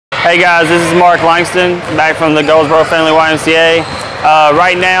Hey guys, this is Mark Langston back from the Goldsboro Family YMCA.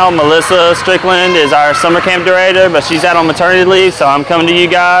 Right now, Melissa Strickland is our summer camp director, but she's out on maternity leave, so I'm coming to you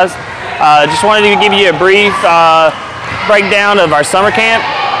guys. Just wanted to give you a brief breakdown of our summer camp.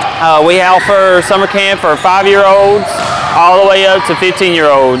 We offer summer camp for 5-year-olds all the way up to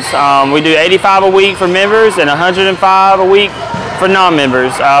 15-year-olds. We do 85 a week for members and 105 a week for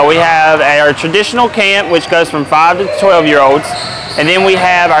non-members. We have our traditional camp, which goes from 5 to 12-year-olds, and then we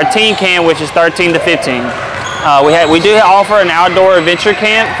have our teen camp, which is 13 to 15. We do offer an outdoor adventure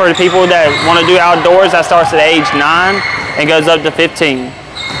camp for the people that want to do outdoors. That starts at age 9 and goes up to 15.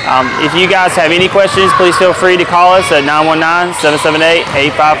 If you guys have any questions, please feel free to call us at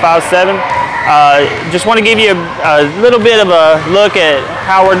 919-778-8557. Just want to give you a little bit of a look at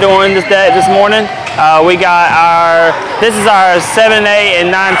how we're doing this morning. This is our 7, 8,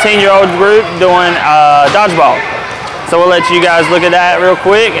 and 19-year-old group doing dodgeball. So we'll let you guys look at that real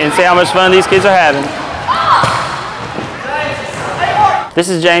quick and see how much fun these kids are having. This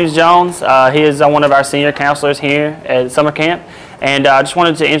is James Jones. He is one of our senior counselors here at summer camp. And I just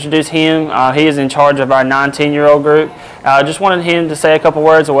wanted to introduce him. He is in charge of our 19-year-old group. Just wanted him to say a couple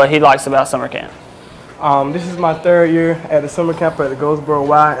words of what he likes about summer camp. This is my 3rd year at the summer camp at the Goldsboro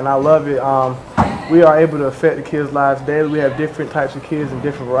Y, and I love it. We are able to affect the kids' lives daily. We have different types of kids and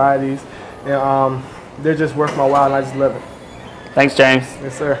different varieties, and they're just worth my while, and I just love it. Thanks, James.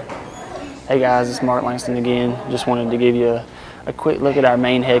 Yes, sir. Hey guys, it's Mark Langston again. Just wanted to give you a quick look at our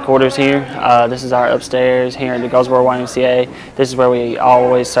main headquarters here. This is our upstairs here at the Goldsboro YMCA. This is where we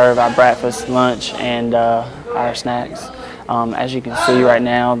always serve our breakfast, lunch, and our snacks. As you can see right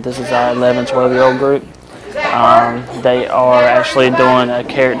now, this is our 11, 12-year-old group. They are actually doing a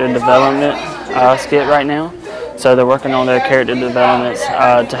character development skit right now. So they're working on their character developments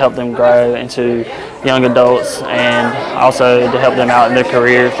to help them grow into young adults and also to help them out in their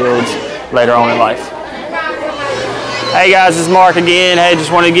career fields later on in life. Hey guys, it's Mark again. Hey, just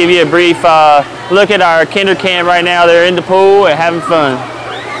want to give you a brief look at our kinder camp right now. They're in the pool and having fun.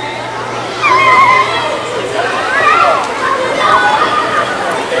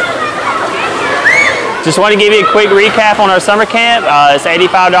 Just want to give you a quick recap on our summer camp. It's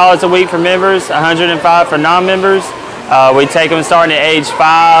 $85 a week for members, $105 for non-members. We take them starting at age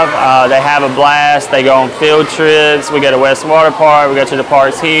 5. They have a blast. They go on field trips. We go to West Water Park. We go to the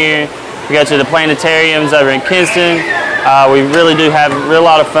parks here. We go to the planetariums over in Kinston. We really do have a real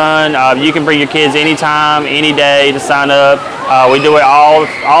lot of fun. You can bring your kids anytime, any day to sign up. We do it all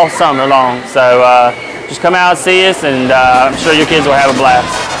summer long. So just come out and see us, and I'm sure your kids will have a blast.